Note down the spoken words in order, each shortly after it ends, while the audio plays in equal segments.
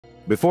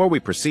Before we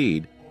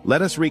proceed,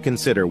 let us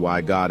reconsider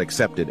why God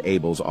accepted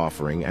Abel's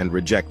offering and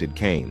rejected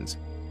Cain's.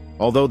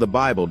 Although the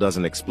Bible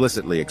doesn't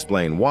explicitly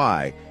explain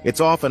why, it's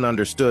often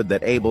understood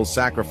that Abel's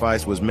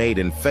sacrifice was made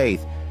in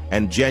faith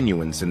and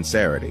genuine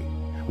sincerity,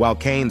 while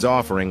Cain's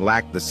offering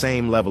lacked the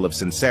same level of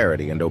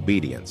sincerity and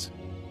obedience.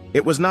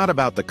 It was not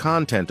about the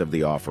content of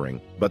the offering,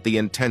 but the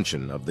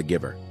intention of the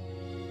giver.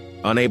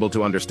 Unable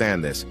to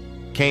understand this,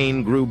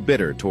 Cain grew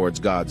bitter towards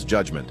God's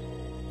judgment.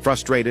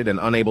 Frustrated and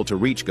unable to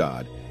reach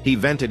God, he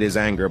vented his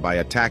anger by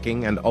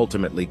attacking and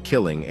ultimately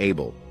killing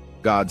Abel,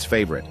 God's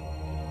favorite,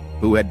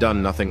 who had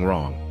done nothing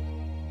wrong.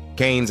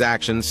 Cain's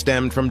actions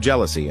stemmed from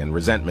jealousy and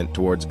resentment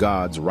towards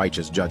God's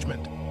righteous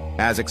judgment.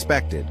 As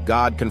expected,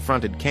 God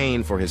confronted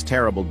Cain for his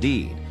terrible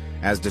deed,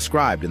 as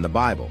described in the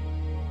Bible.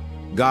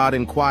 God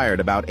inquired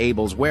about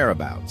Abel's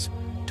whereabouts,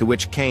 to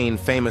which Cain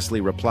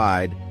famously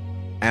replied,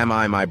 "Am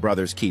I my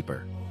brother's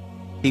keeper?"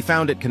 He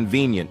found it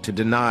convenient to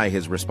deny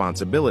his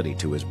responsibility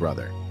to his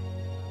brother.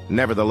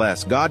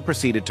 Nevertheless, God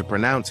proceeded to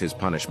pronounce his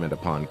punishment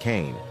upon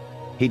Cain.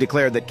 He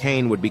declared that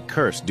Cain would be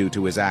cursed due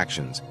to his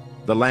actions.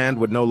 The land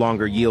would no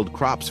longer yield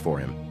crops for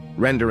him,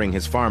 rendering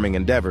his farming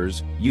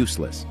endeavors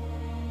useless.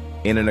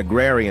 In an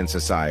agrarian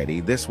society,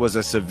 this was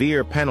a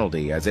severe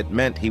penalty, as it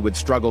meant he would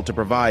struggle to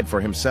provide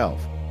for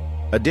himself.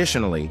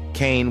 Additionally,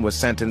 Cain was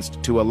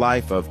sentenced to a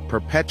life of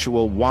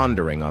perpetual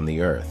wandering on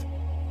the earth.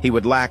 He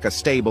would lack a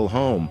stable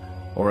home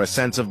or a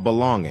sense of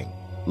belonging,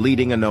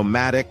 leading a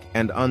nomadic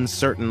and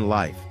uncertain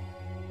life.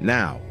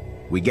 Now,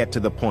 we get to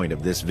the point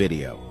of this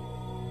video.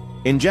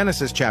 In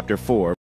Genesis chapter 4,